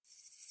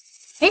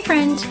Hey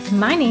friend,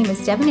 my name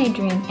is Devin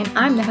Adrian and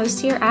I'm the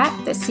host here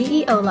at The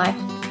CEO Life.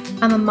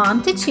 I'm a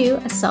mom to two,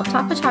 a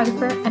self-taught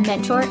photographer, a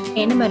mentor,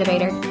 and a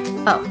motivator.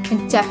 Oh,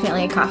 and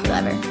definitely a coffee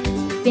lover.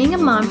 Being a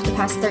mom for the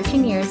past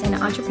 13 years and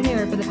an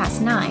entrepreneur for the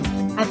past 9,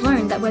 I've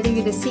learned that whether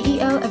you're the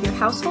CEO of your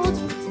household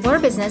or a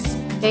business,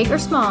 big or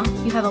small,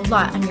 you have a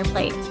lot on your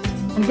plate.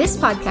 And this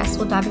podcast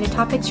will dive into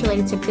topics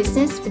related to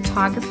business,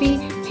 photography,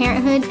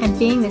 parenthood, and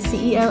being the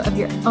CEO of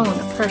your own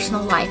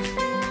personal life.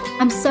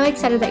 I'm so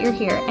excited that you're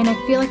here, and I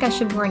feel like I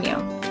should warn you.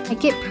 I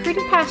get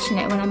pretty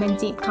passionate when I'm in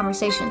deep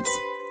conversations.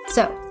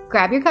 So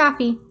grab your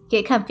coffee,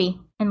 get comfy,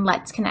 and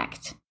let's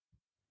connect.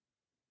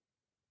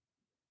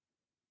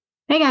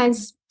 Hey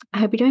guys, I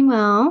hope you're doing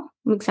well.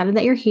 I'm excited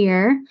that you're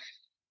here.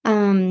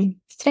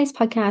 Today's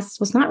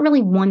podcast was not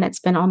really one that's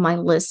been on my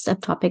list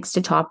of topics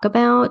to talk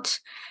about,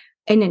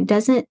 and it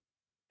doesn't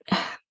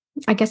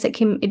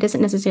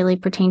necessarily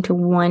pertain to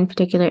one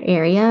particular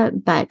area,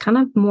 but kind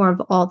of more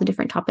of all the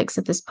different topics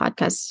that this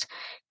podcast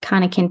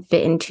kind of can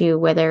fit into,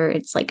 whether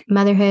it's like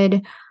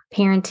motherhood,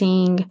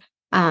 parenting,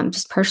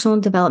 just personal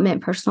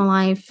development, personal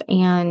life,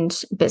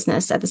 and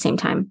business at the same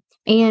time.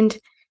 And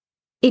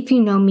if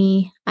you know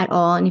me at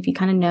all, and if you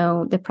kind of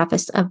know the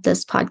preface of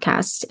this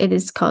podcast, it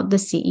is called The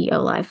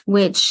CEO Life,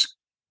 which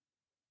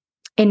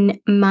in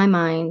my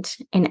mind,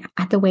 and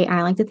the way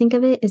I like to think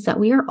of it, is that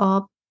we are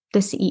all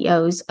the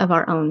CEOs of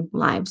our own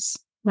lives,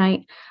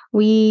 right?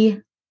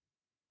 We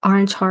are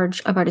in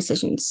charge of our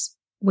decisions.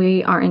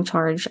 We are in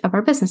charge of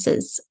our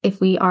businesses. If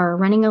we are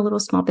running a little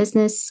small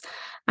business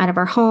out of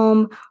our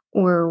home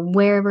or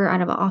wherever,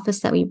 out of an office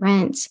that we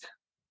rent,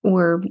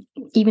 or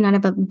even out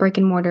of a brick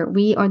and mortar,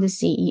 we are the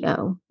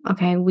CEO.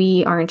 Okay.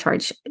 We are in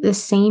charge. The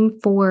same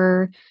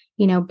for,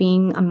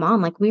 being a mom.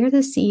 Like, we are the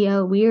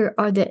CEO. We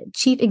are the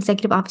chief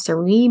executive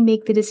officer. We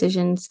make the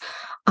decisions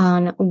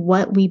on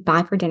what we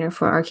buy for dinner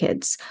for our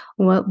kids,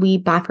 what we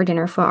buy for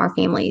dinner for our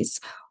families,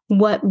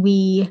 what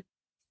we,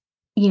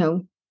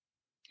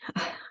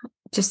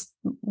 just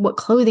what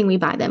clothing we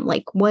buy them,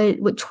 like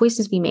what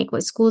choices we make,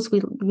 what schools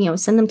we,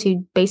 send them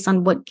to based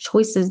on what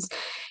choices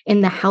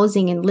in the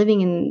housing and living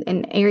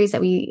in areas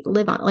that we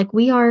live on. Like,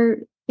 we are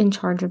in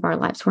charge of our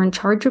lives. We're in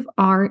charge of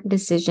our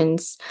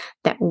decisions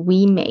that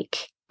we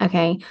make.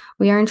 Okay.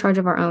 We are in charge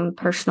of our own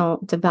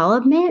personal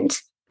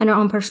development and our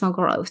own personal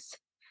growth.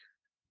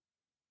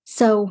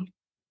 So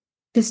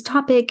this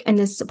topic and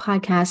this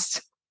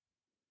podcast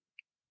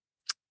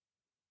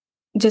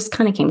just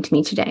kind of came to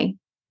me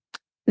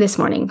this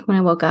morning when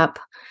I woke up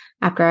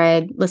after I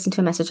had listened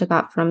to a message I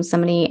got from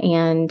somebody,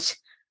 and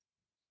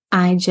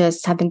I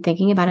just have been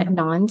thinking about it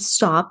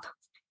nonstop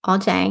all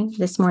day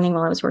this morning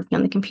while I was working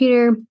on the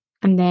computer.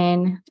 And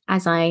then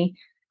as I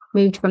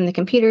moved from the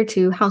computer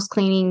to house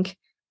cleaning,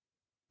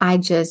 I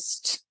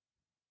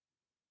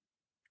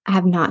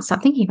have not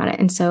stopped thinking about it.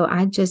 And so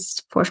I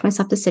just forced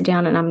myself to sit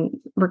down, and I'm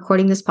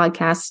recording this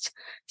podcast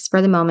spur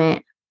of the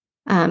moment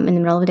in the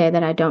middle of the day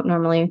that I don't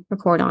normally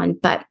record on.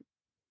 But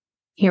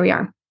here we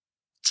are.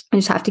 I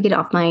just have to get it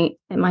off my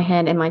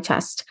head and my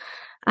chest.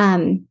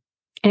 And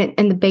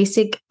the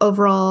basic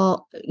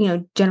overall,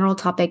 general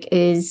topic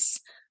is,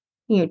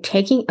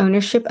 taking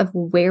ownership of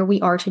where we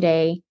are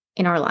today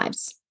in our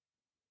lives,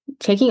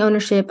 taking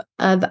ownership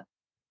of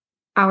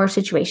our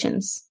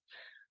situations,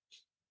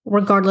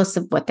 regardless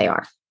of what they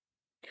are,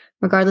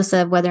 regardless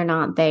of whether or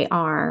not they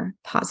are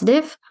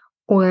positive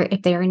or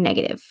if they are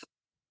negative,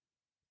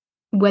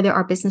 whether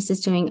our business is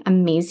doing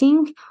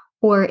amazing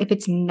or if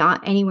it's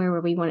not anywhere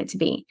where we want it to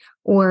be,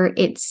 or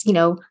it's,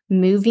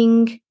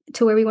 moving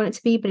to where we want it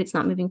to be, but it's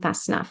not moving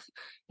fast enough.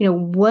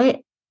 Where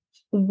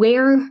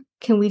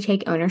can we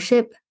take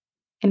ownership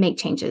and make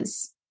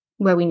changes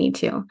where we need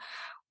to?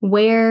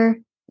 Where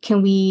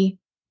can we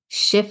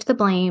shift the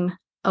blame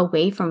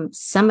away from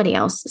somebody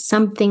else,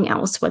 something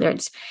else, whether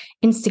it's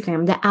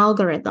Instagram, the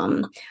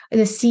algorithm, the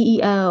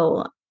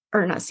SEO.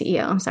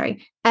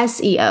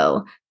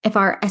 If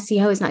our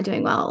SEO is not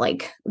doing well,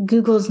 like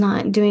Google's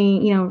not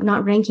doing,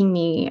 not ranking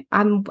me,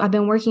 I've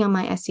been working on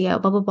my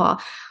SEO, blah, blah, blah.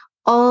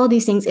 All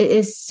these things, it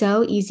is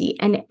so easy.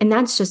 And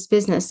that's just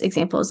business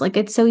examples. Like,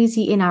 it's so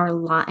easy in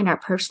our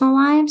personal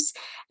lives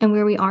and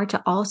where we are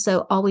to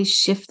also always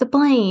shift the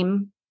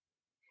blame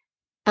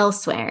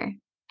elsewhere.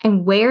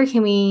 And where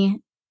can we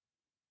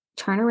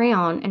turn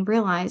around and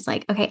realize,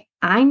 like, okay,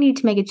 I need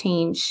to make a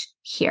change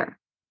here.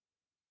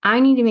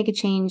 I need to make a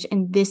change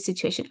in this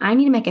situation. I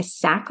need to make a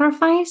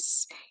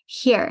sacrifice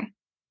here.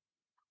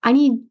 I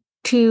need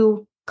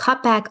to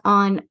cut back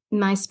on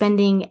my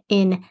spending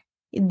in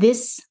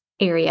this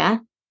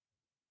area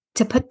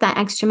to put that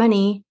extra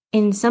money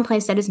in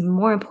someplace that is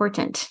more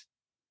important,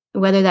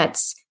 whether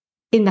that's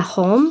in the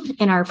home,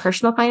 in our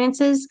personal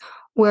finances,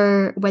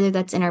 or whether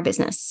that's in our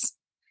business.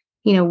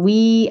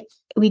 We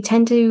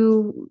tend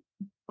to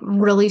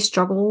really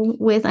struggle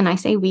with, and I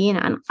say we,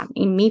 and I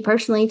mean me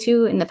personally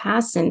too, in the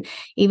past, and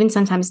even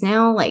sometimes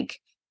now, like,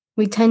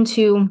 we tend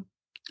to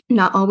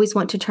not always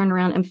want to turn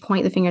around and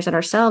point the fingers at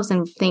ourselves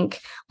and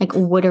think, like,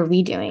 what are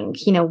we doing?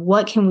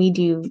 What can we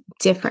do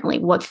differently?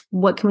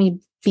 What can we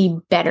be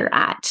better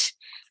at?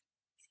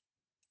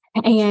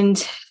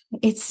 And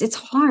it's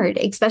hard,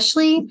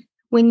 especially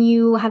when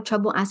you have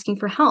trouble asking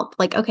for help.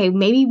 Like, okay,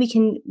 maybe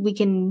we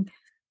can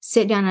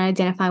sit down and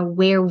identify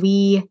where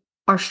we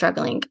are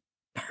struggling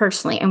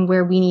personally and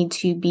where we need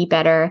to be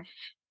better.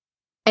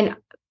 And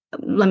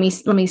let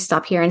me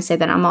stop here and say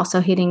that I'm also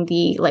hitting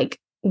the, like,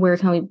 where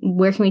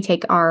can we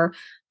take our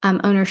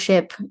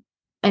ownership,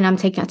 and I'm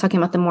talking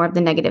about the more of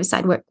the negative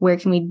side. Where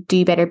can we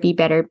do better, be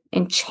better,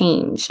 and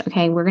change?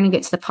 Okay, we're going to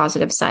get to the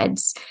positive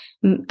sides,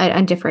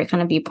 a different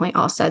kind of viewpoint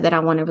also that I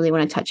really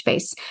want to touch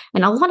base.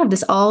 And a lot of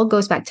this all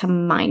goes back to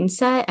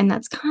mindset, and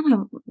that's kind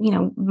of,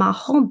 my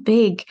whole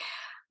big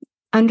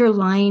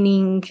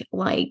underlining,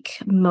 like,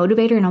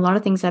 motivator, and a lot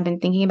of things I've been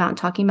thinking about and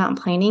talking about and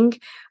planning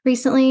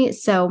recently.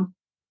 So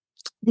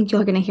I think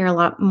you're going to hear a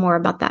lot more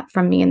about that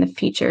from me in the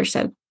future.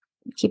 So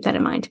keep that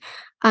in mind.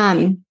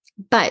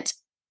 But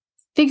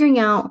figuring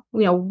out,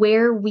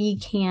 where we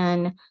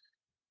can,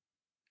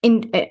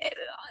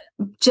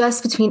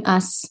 just between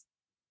us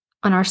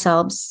on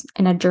ourselves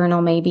in a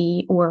journal,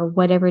 maybe, or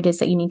whatever it is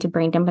that you need to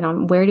brain dump it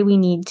on, where do we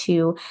need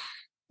to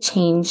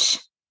change,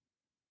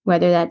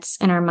 whether that's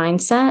in our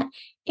mindset,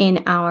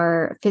 in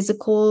our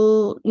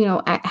physical,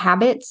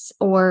 habits,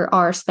 or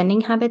our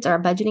spending habits,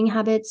 our budgeting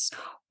habits,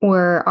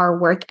 or our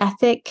work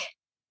ethic,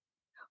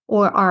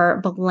 or our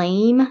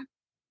blame.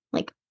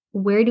 Like,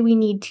 where do we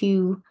need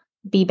to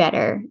be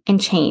better and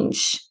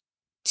change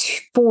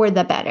for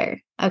the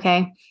better?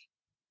 Okay.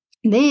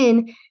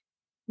 Then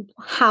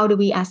how do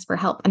we ask for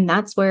help? And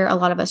that's where a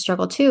lot of us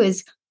struggle too,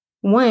 is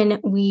one,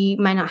 we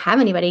might not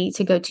have anybody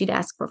to go to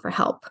ask for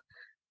help.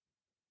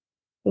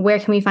 Where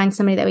can we find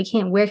somebody that we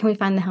can? Where can we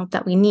find the help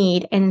that we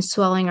need? And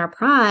swallowing our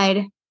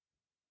pride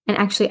and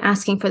actually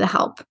asking for the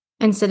help,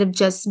 instead of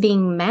just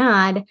being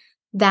mad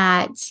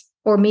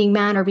or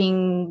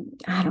being,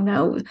 I don't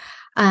know,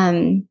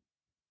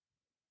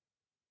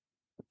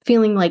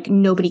 feeling like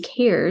nobody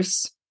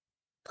cares,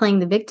 playing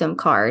the victim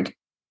card.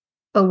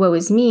 Oh, woe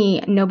is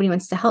me. Nobody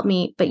wants to help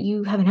me. But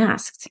you haven't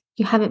asked.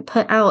 You haven't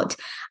put out,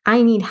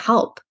 I need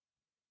help.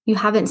 You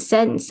haven't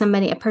sent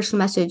somebody a personal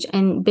message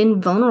and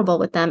been vulnerable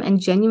with them and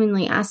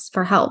genuinely asked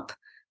for help.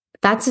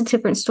 That's a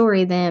different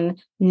story than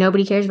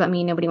nobody cares about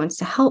me. Nobody wants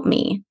to help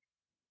me.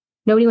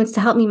 Nobody wants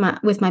to help me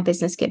with my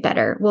business get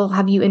better. Well,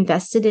 have you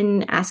invested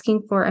in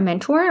asking for a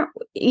mentor?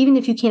 Even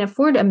if you can't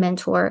afford a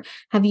mentor,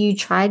 have you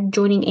tried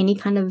joining any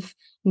kind of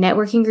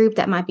networking group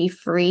that might be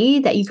free,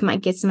 that you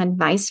might get some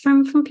advice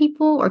from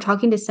people, or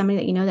talking to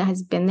somebody that that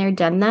has been there,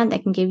 done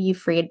that can give you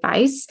free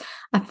advice,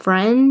 a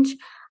friend,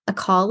 a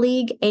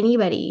colleague,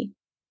 anybody.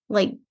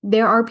 Like,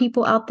 there are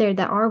people out there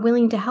that are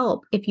willing to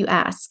help if you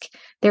ask.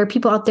 There are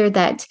people out there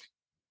that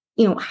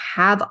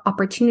have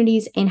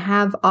opportunities and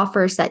have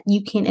offers that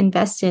you can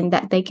invest in,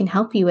 that they can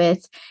help you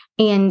with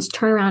and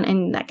turn around,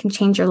 and that can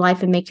change your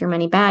life and make your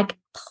money back,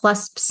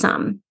 plus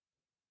some,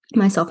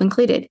 myself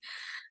included.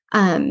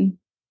 And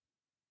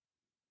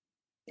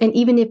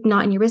even if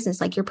not in your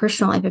business, like your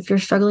personal life, if you're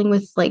struggling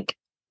with, like,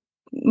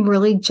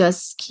 really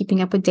just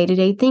keeping up with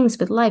day-to-day things,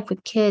 with life,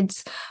 with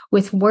kids,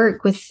 with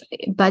work, with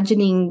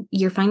budgeting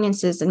your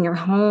finances and your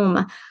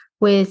home,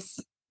 with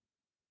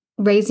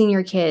raising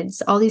your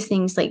kids, all these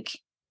things, like,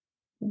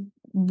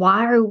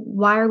 why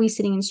are we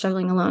sitting and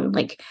struggling alone?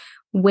 Like,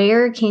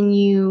 where can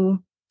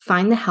you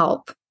find the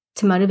help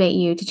to motivate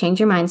you to change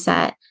your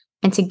mindset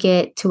and to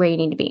get to where you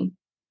need to be?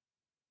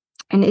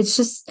 And it's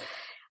just,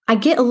 I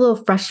get a little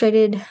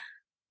frustrated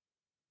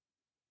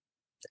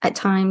at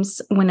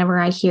times whenever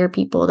I hear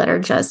people that are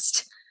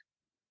just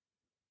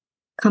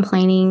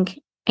complaining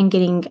and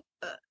getting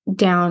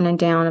down and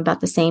down about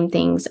the same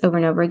things over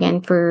and over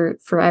again for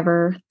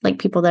forever, like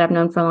people that I've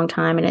known for a long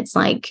time. And it's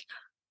like,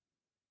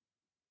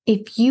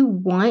 if you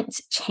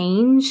want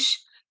change,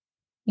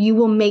 you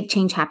will make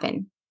change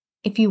happen.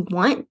 If you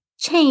want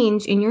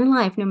change in your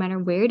life, no matter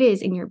where it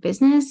is, in your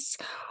business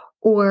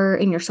or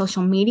in your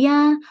social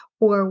media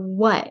or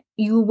what,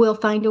 you will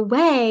find a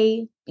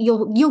way.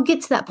 You'll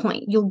get to that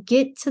point. You'll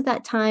get to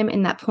that time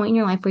and that point in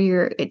your life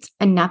where it's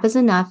enough is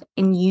enough,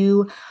 and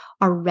you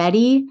are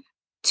ready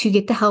to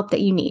get the help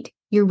that you need.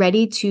 You're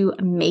ready to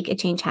make a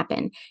change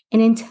happen.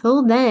 And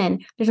until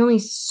then, there's only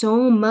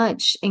so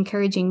much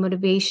encouraging,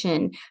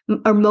 motivating,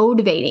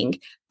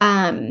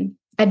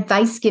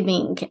 advice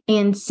giving,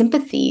 and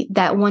sympathy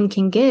that one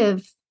can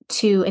give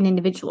to an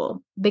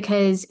individual.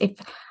 Because if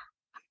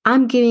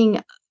I'm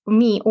giving,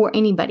 me or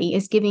anybody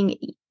is giving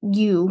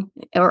you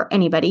or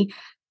anybody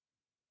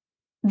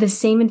the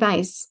same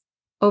advice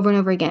over and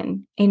over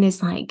again, and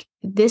it's like,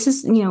 this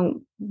is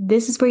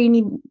where you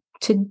need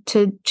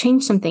to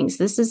change some things.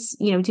 This is,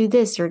 do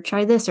this or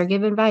try this or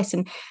give advice.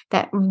 And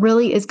that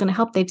really is going to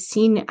help. They've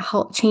seen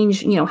help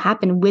change,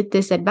 happen with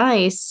this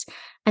advice.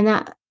 And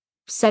that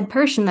said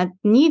person that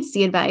needs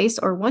the advice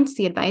or wants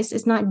the advice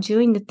is not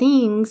doing the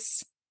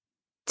things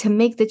to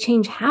make the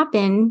change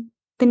happen.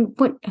 Then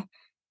what?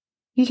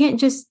 You can't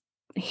just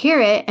hear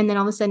it and then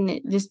all of a sudden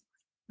it just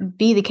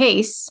be the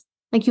case.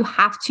 Like, you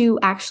have to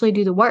actually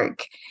do the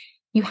work.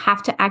 You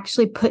have to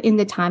actually put in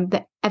the time,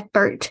 the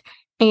effort,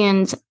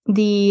 and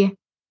the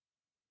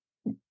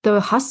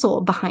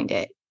hustle behind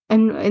it.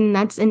 And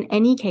that's in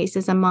any case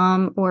as a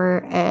mom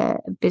or a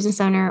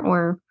business owner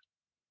or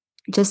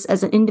just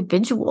as an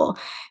individual.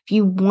 If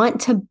you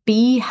want to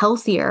be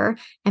healthier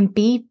and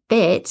be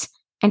fit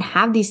and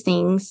have these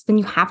things, then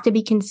you have to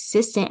be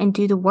consistent and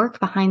do the work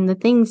behind the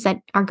things that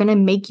are going to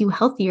make you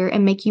healthier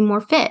and make you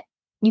more fit.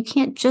 You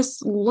can't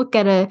just look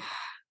at a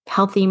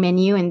healthy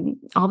menu and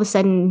all of a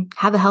sudden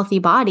have a healthy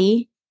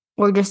body,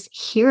 or just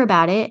hear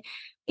about it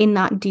and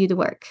not do the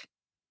work.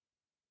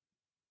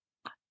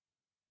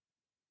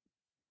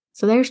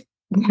 So there's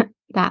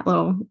that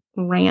little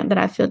rant that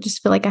I feel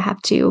like I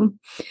have to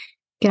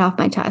get off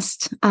my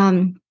chest.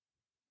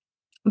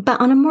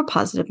 But on a more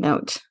positive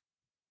note,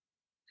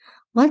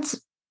 let's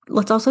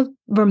also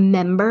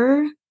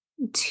remember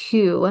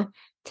to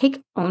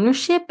take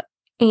ownership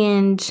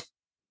and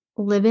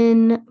live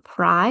in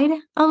pride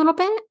a little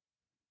bit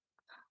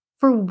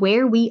for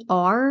where we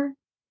are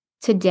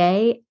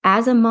today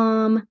as a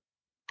mom,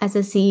 as a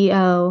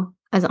CEO,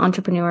 as an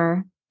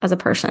entrepreneur, as a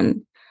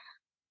person.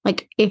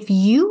 Like, if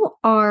you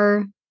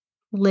are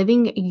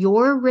living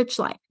your rich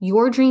life,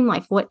 your dream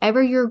life,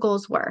 whatever your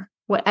goals were,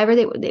 whatever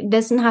it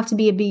doesn't have to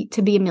be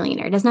a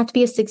millionaire. It doesn't have to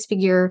be a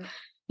 6-figure,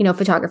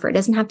 photographer. It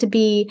doesn't have to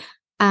be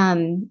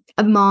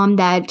a mom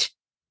that,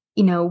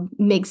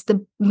 makes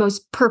the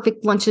most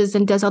perfect lunches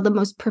and does all the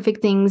most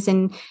perfect things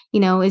and,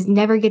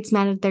 never gets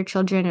mad at their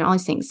children and all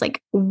these things.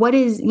 Like, what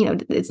is,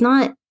 it's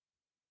not,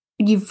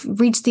 you've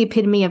reached the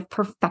epitome of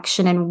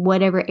perfection in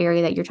whatever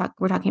area that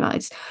we're talking about.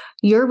 It's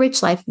your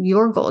rich life,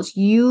 your goals.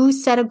 You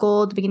set a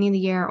goal at the beginning of the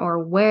year or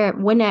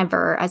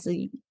whenever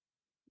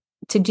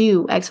to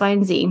do X, Y,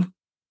 and Z.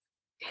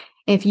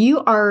 If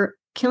you are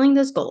killing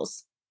those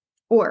goals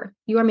or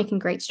you are making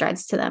great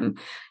strides to them,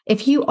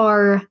 if you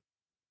are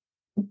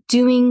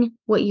doing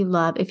what you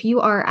love, if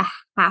you are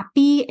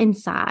happy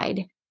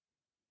inside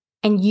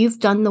and you've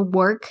done the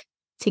work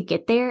to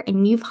get there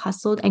and you've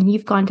hustled and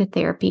you've gone to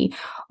therapy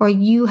or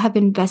you have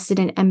invested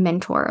in a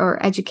mentor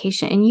or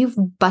education and you've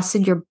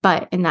busted your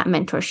butt in that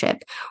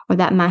mentorship or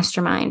that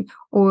mastermind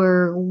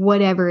or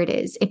whatever it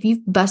is, if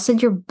you've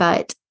busted your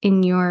butt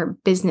in your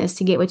business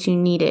to get what you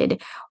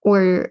needed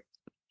or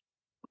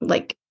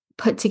like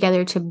put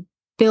together to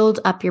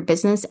build up your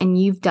business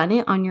and you've done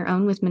it on your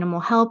own with minimal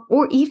help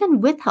or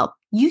even with help,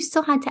 you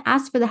still had to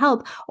ask for the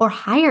help or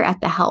hire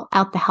out the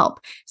help.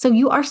 So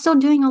you are still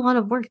doing a lot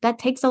of work. That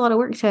takes a lot of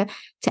work to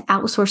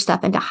outsource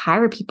stuff and to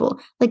hire people.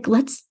 Like,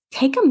 let's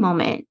take a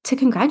moment to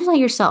congratulate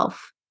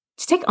yourself,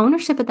 to take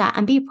ownership of that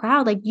and be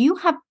proud. Like, you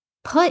have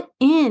put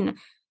in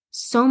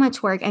so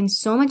much work and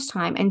so much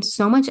time and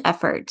so much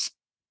effort.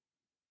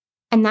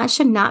 And that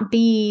should not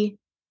be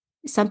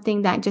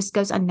something that just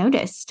goes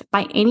unnoticed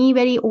by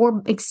anybody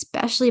or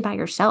especially by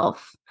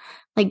yourself.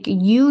 Like,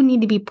 you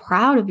need to be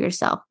proud of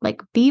yourself.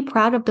 Like, be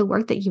proud of the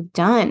work that you've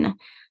done.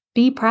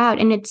 Be proud.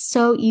 And it's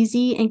so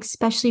easy,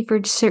 especially for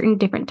certain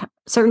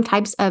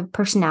types of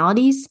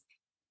personalities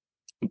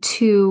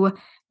to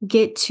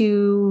get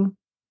to,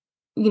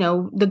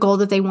 the goal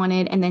that they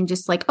wanted. And then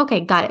just like,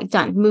 okay, got it,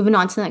 done, moving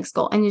on to the next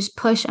goal and just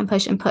push and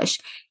push and push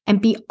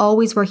and be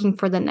always working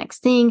for the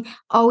next thing,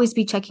 always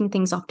be checking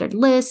things off their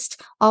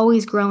list,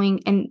 always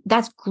growing. And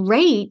that's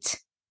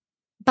great.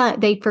 But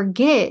they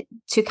forget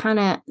to kind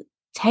of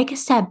take a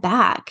step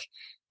back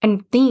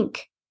and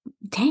think,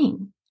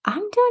 dang,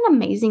 I'm doing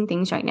amazing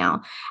things right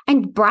now,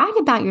 and brag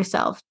about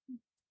yourself.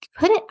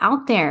 Put it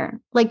out there.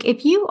 Like,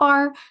 if you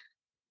are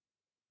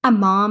a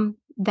mom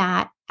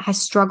that has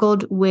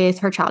struggled with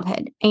her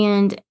childhood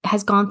and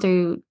has gone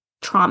through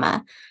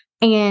trauma,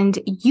 and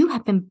you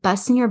have been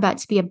busting your butt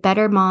to be a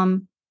better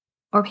mom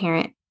or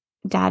parent,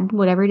 dad,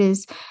 whatever it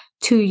is,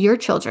 to your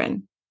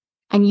children,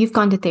 and you've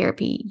gone to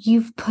therapy,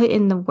 you've put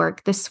in the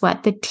work, the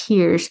sweat, the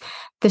tears,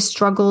 the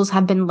struggles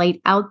have been laid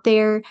out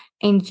there,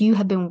 and you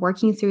have been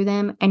working through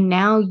them. And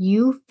now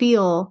you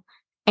feel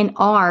and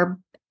are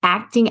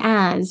acting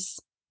as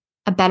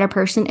a better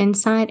person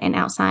inside and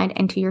outside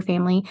and to your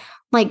family.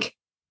 Like,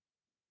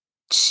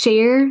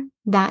 share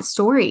that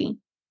story.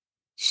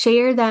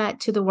 Share that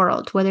to the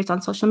world, whether it's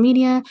on social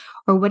media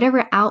or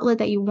whatever outlet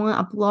that you want,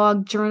 a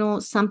blog,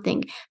 journal,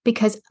 something,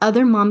 because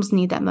other moms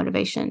need that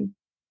motivation.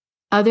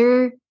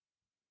 Other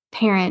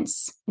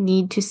parents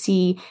need to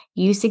see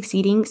you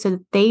succeeding so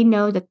that they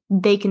know that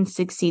they can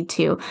succeed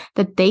too,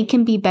 that they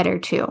can be better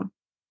too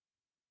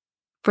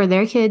for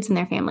their kids and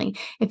their family.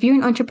 If you're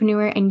an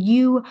entrepreneur and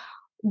you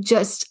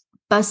just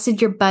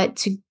busted your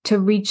butt to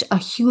reach a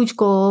huge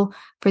goal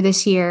for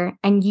this year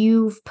and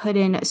you've put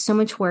in so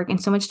much work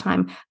and so much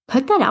time,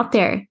 put that out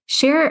there.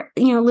 Share,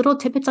 little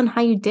tidbits on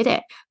how you did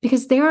it,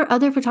 because there are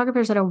other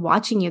photographers that are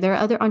watching you. There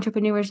are other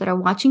entrepreneurs that are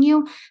watching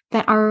you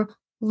that are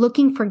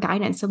looking for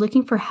guidance. They're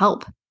looking for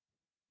help.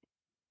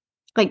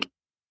 Like,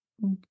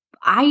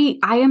 I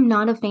am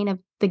not a fan of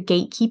the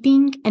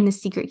gatekeeping and the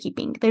secret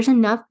keeping. There's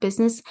enough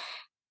business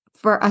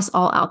for us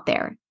all out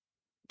there.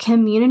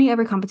 Community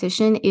over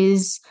competition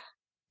is,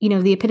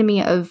 the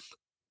epitome of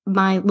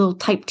my little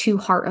type 2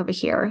 heart over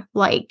here.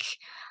 Like,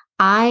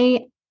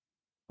 I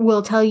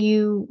will tell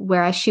you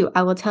where I shoot.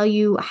 I will tell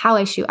you how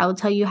I shoot. I will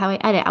tell you how I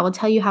edit. I will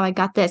tell you how I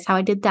got this, how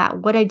I did that,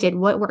 what I did,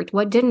 what worked,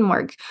 what didn't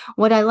work,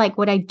 what I like,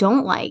 what I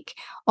don't like,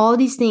 all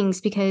these things,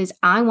 because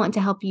I want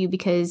to help you,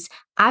 because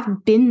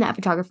I've been that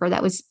photographer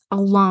that was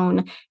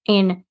alone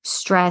and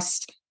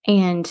stressed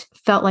and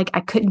felt like I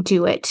couldn't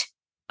do it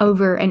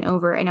over and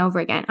over and over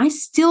again. I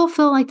still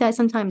feel like that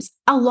sometimes,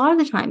 a lot of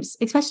the times,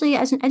 especially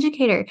as an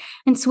educator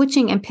and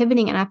switching and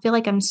pivoting. And I feel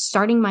like I'm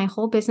starting my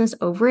whole business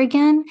over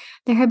again.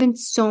 There have been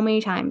so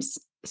many times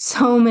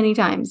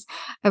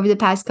over the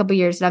past couple of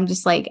years that I'm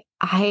just like,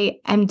 I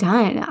am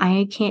done.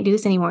 I can't do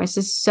this anymore. It's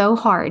just so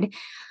hard.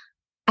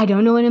 I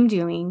don't know what I'm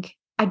doing.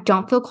 I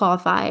don't feel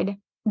qualified.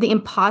 The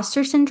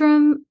imposter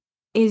syndrome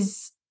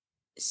is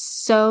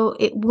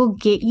it will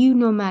get you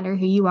no matter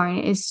who you are. And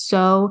it is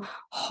so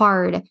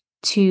hard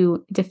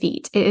to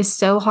defeat. It is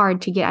so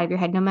hard to get out of your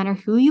head, no matter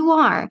who you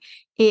are.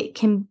 It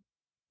can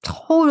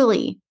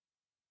totally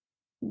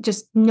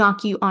just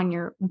knock you on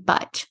your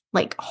butt,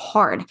 like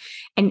hard,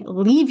 and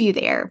leave you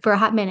there for a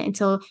hot minute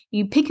until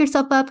you pick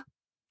yourself up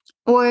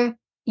or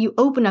you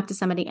open up to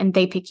somebody and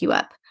they pick you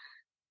up.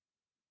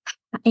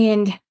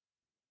 And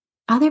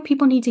other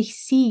people need to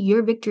see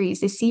your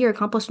victories. They see your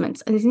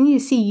accomplishments, and they need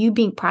to see you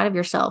being proud of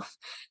yourself.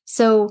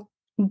 So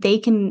they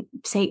can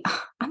say,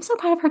 oh, I'm so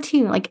proud of her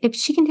too. Like if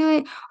she can do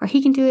it or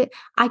he can do it,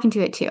 I can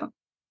do it too.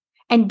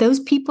 And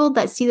those people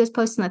that see those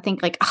posts and that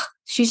think like, oh,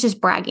 she's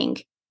just bragging,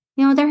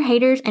 they're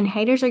haters, and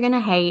haters are going to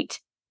hate.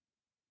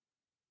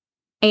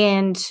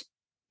 And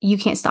you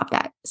can't stop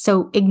that.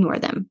 So ignore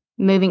them.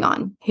 Moving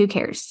on. Who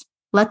cares?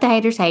 Let the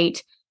haters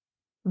hate.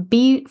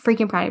 Be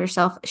freaking proud of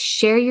yourself.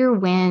 Share your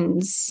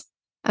wins.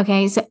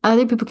 Okay. So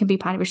other people can be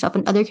proud of yourself,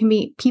 and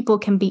people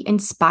can be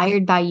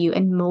inspired by you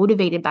and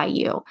motivated by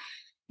you.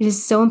 It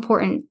is so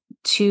important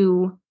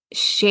to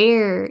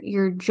share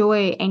your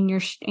joy and your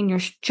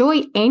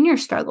joy and your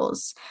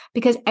struggles,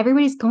 because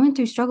everybody's going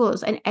through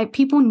struggles, and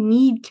people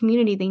need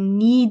community. They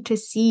need to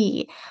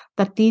see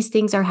that these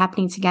things are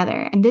happening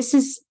together. And this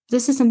is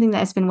something that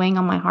has been weighing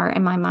on my heart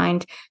and my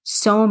mind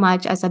so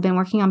much as I've been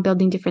working on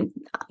building different,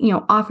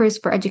 offers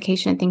for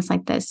education and things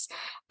like this.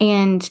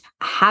 And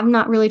I have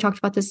not really talked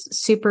about this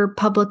super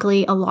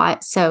publicly a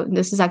lot. So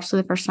this is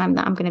actually the first time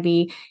that I'm going to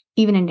be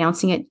even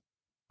announcing it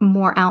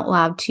more out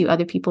loud to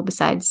other people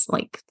besides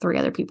like 3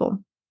 other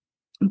people.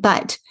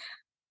 But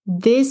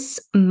this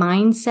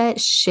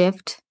mindset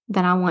shift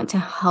that I want to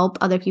help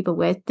other people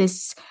with,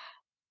 this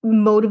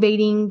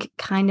motivating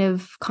kind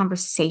of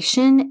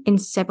conversation in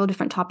several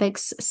different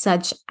topics,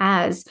 such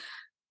as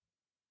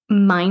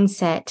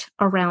mindset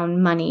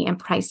around money and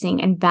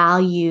pricing and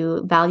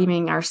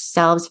valuing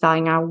ourselves,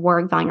 valuing our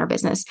work, valuing our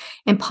business,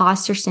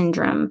 imposter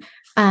syndrome,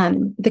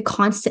 the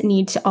constant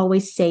need to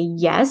always say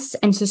yes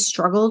and to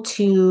struggle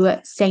to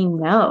say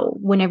no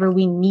whenever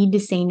we need to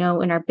say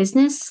no in our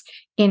business,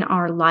 in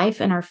our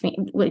life, and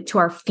to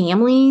our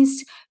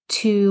families,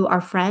 to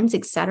our friends,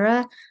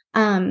 etc.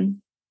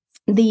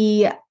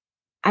 The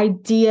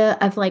idea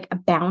of like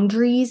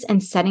boundaries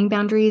and setting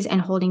boundaries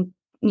and holding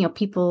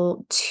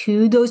people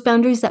to those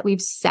boundaries that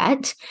we've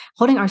set,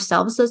 holding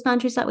ourselves to those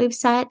boundaries that we've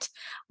set,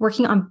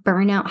 working on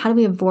burnout. How do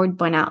we avoid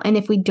burnout? And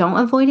if we don't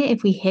avoid it,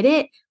 if we hit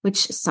it,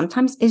 which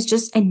sometimes is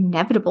just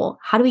inevitable,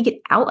 how do we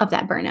get out of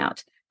that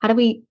burnout? How do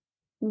we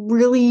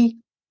really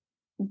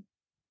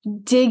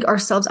dig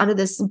ourselves out of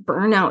this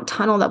burnout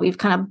tunnel that we've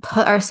kind of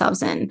put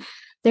ourselves in?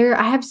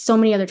 I have so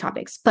many other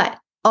topics, but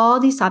all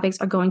these topics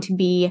are going to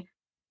be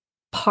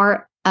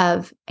part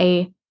of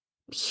a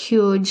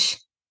huge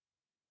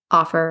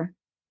offer.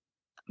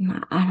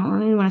 I don't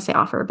really want to say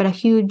offer, but a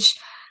huge,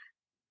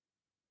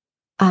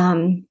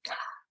 what's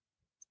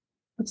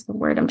the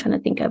word I'm trying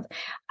to think of?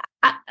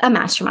 A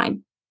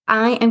mastermind.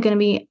 I am going to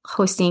be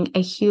hosting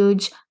a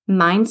huge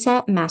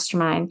mindset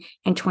mastermind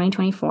in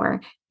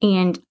 2024,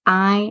 and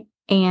I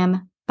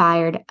am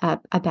fired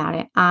up about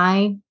it.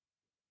 I'm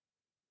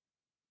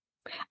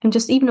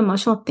just even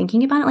emotional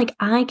thinking about it. Like,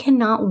 I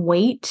cannot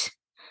wait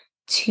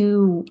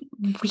to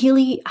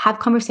really have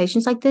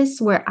conversations like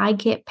this where I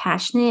get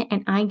passionate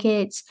and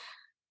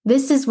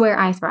this is where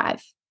I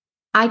thrive.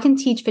 I can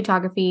teach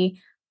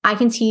photography. I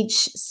can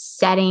teach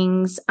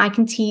settings. I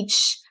can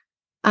teach,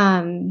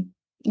 how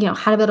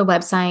to build a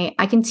website.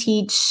 I can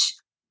teach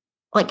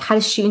like how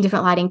to shoot in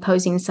different lighting,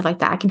 posing and stuff like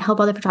that. I can help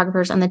other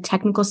photographers on the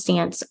technical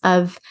stance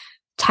of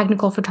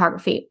technical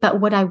photography. But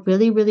what I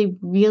really, really,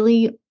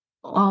 really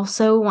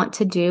also want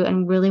to do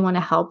and really want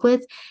to help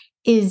with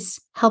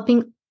is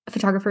helping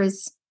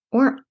photographers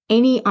or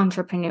any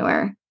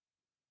entrepreneur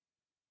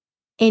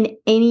in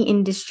any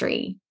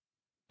industry,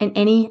 in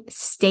any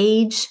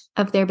stage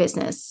of their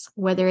business,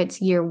 whether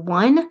it's year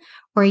 1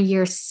 or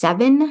year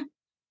 7.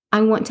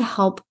 I want to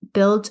help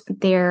build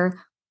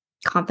their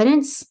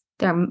confidence,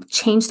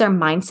 change their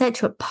mindset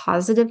to a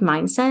positive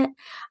mindset.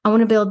 I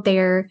want to build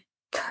their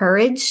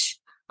courage.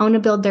 I want to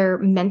build their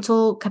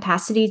mental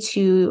capacity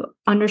to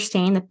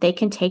understand that they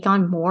can take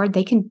on more,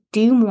 they can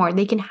do more,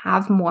 they can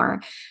have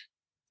more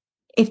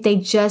if they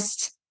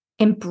just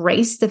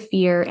embrace the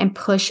fear and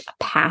push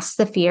past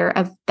the fear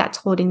of that's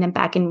holding them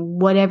back in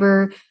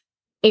whatever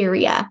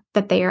area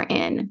that they are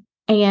in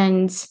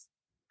and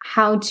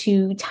how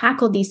to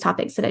tackle these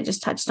topics that I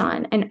just touched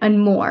on and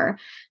more.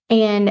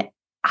 And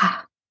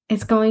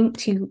it's going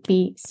to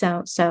be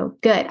so, so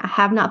good. I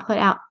have not put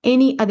out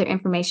any other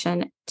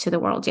information to the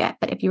world yet,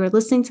 but if you are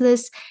listening to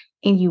this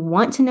and you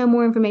want to know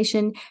more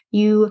information,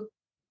 you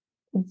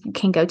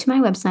can go to my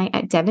website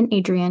at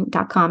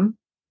devinadrian.com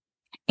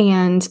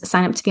and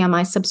sign up to be on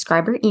my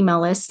subscriber email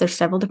list. There's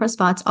several different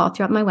spots all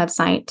throughout my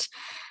website.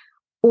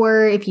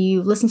 Or if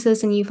you listen to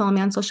this and you follow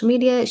me on social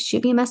media,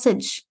 shoot me a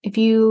message. If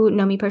you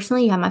know me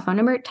personally, you have my phone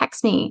number,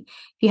 text me.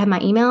 If you have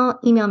my email,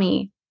 email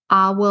me.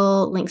 I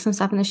will link some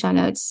stuff in the show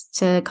notes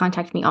to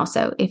contact me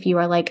also if you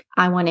are like,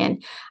 I want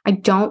in. I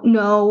don't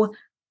know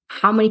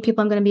how many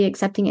people I'm going to be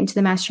accepting into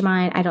the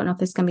mastermind. I don't know if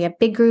this is going to be a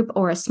big group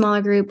or a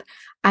smaller group.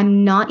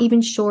 I'm not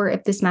even sure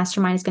if this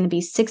mastermind is going to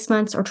be 6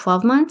 months or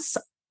 12 months.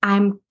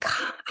 I'm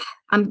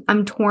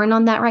torn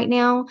on that right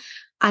now.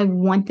 I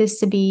want this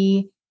to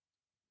be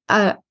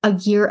a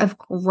year of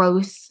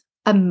growth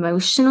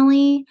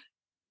emotionally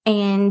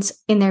and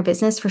in their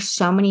business for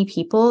so many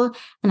people.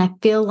 And I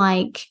feel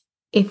like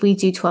if we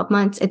do 12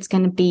 months, it's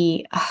going to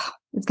be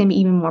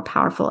even more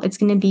powerful. It's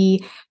going to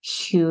be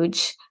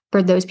huge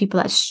for those people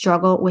that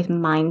struggle with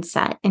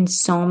mindset in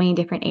so many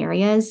different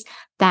areas,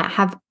 that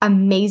have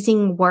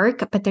amazing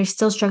work, but they're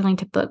still struggling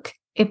to book.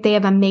 If they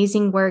have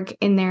amazing work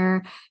in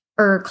their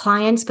or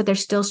clients, but they're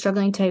still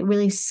struggling to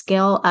really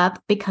scale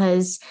up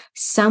because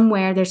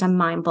somewhere there's a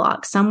mind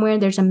block, somewhere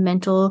there's a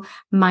mental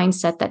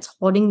mindset that's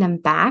holding them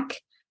back.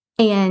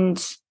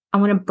 And I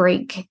want to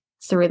break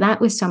through that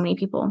with so many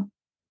people.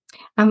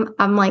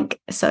 I'm like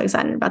so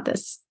excited about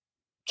this.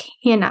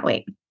 Cannot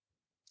wait.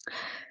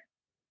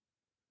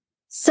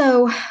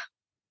 So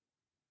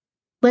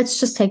let's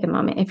just take a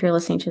moment. If you're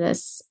listening to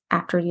this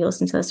after you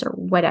listen to this or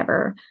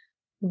whatever,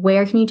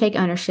 where can you take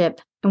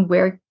ownership and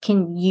where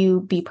can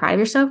you be proud of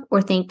yourself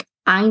or think,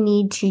 I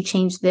need to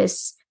change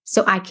this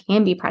so I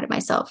can be proud of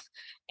myself,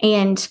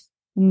 and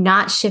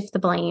not shift the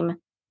blame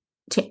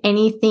to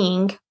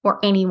anything or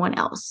anyone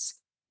else.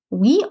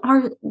 We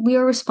are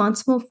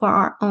responsible for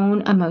our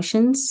own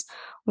emotions.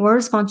 We're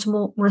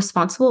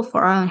responsible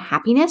for our own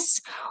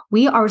happiness.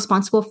 We are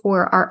responsible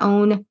for our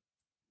own,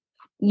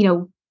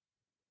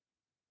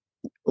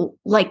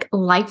 like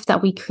life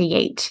that we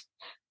create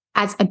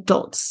as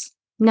adults.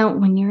 Now,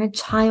 when you're a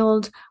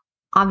child,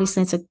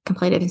 obviously it's a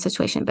completely different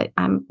situation, but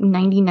I'm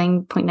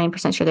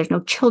 99.9% sure there's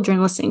no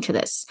children listening to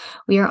this.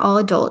 We are all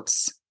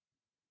adults.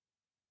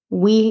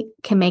 We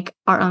can make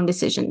our own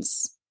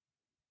decisions.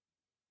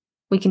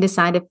 We can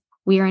decide if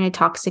we are in a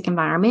toxic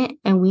environment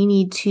and we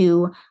need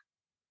to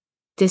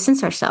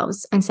distance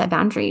ourselves and set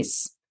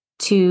boundaries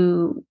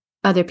to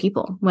other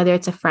people, whether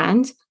it's a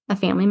friend, a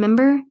family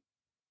member,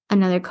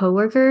 another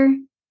coworker,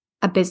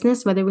 a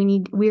business, whether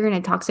we're in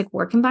a toxic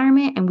work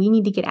environment and we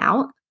need to get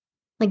out.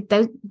 Like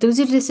those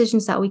are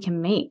decisions that we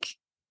can make.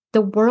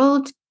 The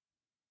world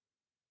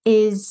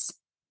is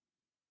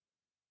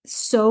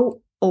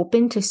so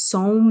open to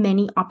so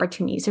many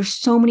opportunities. There's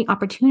so many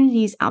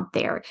opportunities out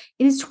there.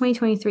 It is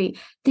 2023.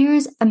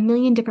 There's a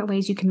million different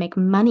ways you can make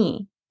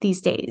money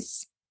these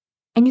days.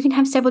 And you can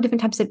have several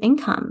different types of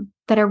income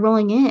that are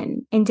rolling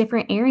in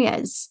different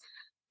areas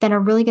that are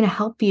really going to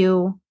help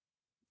you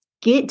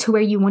get to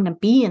where you want to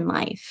be in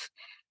life.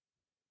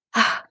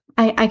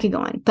 I could go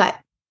on, but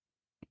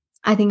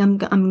I think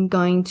I'm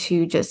going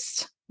to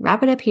just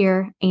wrap it up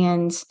here.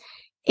 And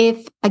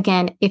if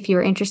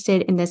you're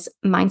interested in this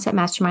mindset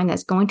mastermind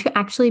that's going to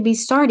actually be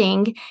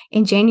starting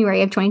in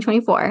January of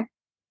 2024,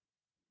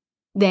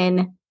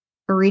 then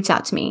reach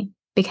out to me,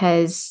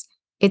 because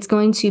it's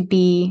going to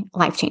be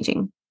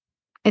life-changing.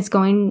 It's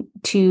going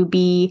to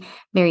be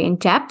very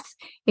in-depth.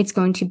 It's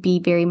going to be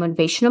very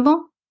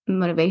motivational,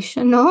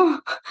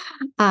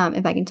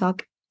 if I can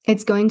talk.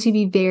 It's going to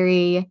be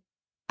very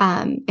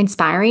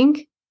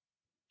inspiring,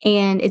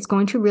 and it's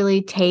going to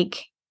really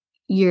take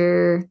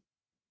your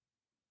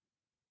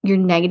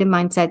negative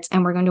mindsets,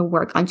 and we're going to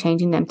work on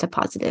changing them to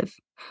positive,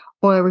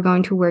 or we're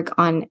going to work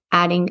on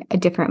adding a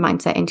different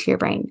mindset into your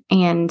brain.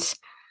 And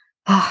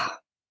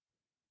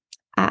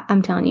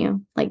I'm telling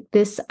you, like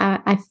this,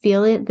 I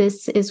feel it.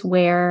 This is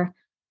where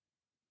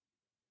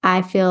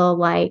I feel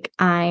like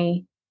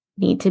I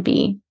need to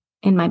be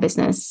in my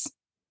business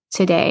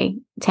today,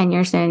 10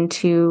 years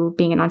into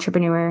being an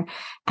entrepreneur,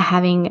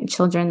 having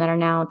children that are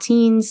now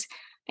teens,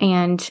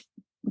 and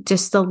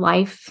just the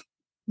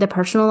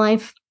personal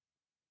life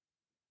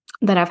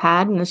that I've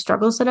had and the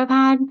struggles that I've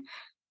had,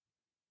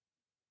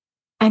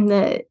 and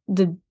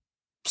the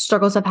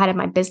struggles I've had in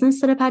my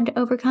business that I've had to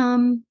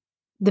overcome,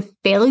 the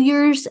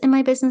failures in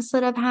my business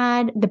that I've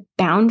had, the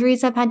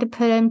boundaries I've had to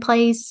put in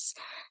place,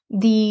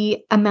 the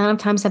amount of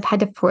times I've had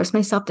to force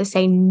myself to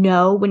say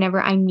no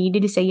whenever I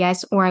needed to say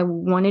yes, or I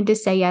wanted to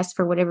say yes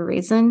for whatever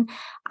reason.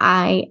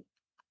 I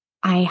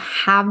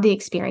have the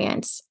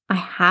experience. I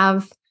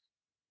have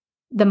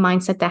the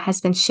mindset that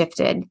has been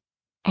shifted.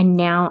 And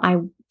now I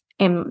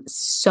am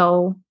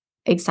so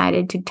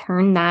excited to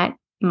turn that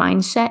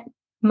mindset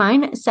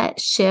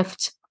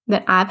shift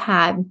that I've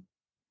had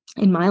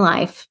in my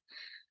life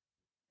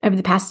over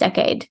the past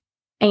decade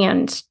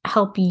and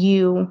help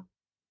you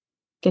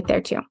get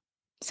there too.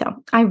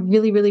 So I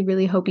really, really,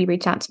 really hope you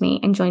reach out to me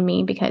and join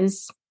me,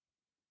 because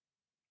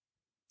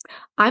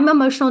I'm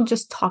emotional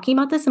just talking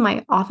about this in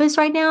my office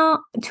right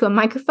now to a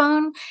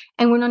microphone,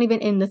 and we're not even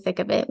in the thick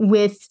of it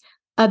with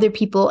other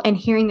people and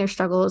hearing their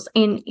struggles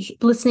and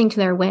listening to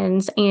their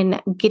wins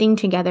and getting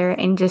together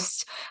and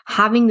just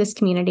having this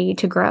community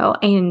to grow.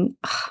 And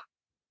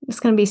it's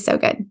going to be so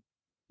good.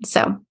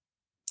 So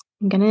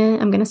I'm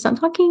going to stop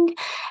talking,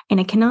 and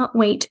I cannot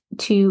wait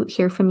to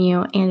hear from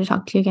you and to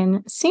talk to you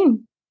again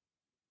soon.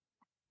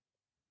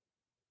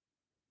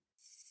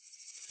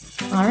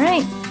 All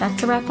right,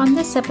 that's a wrap on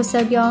this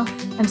episode, y'all.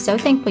 I'm so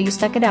thankful you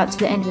stuck it out to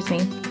the end with me.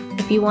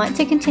 If you want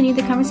to continue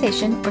the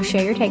conversation or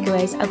share your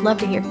takeaways, I'd love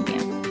to hear from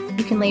you.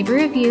 You can leave a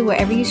review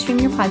wherever you stream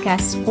your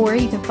podcasts, or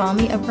you can follow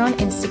me over on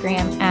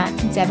Instagram at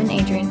Devin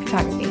Adrian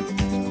Photography.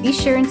 Be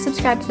sure and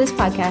subscribe to this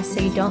podcast so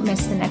you don't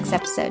miss the next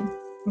episode.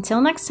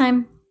 Until next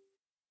time.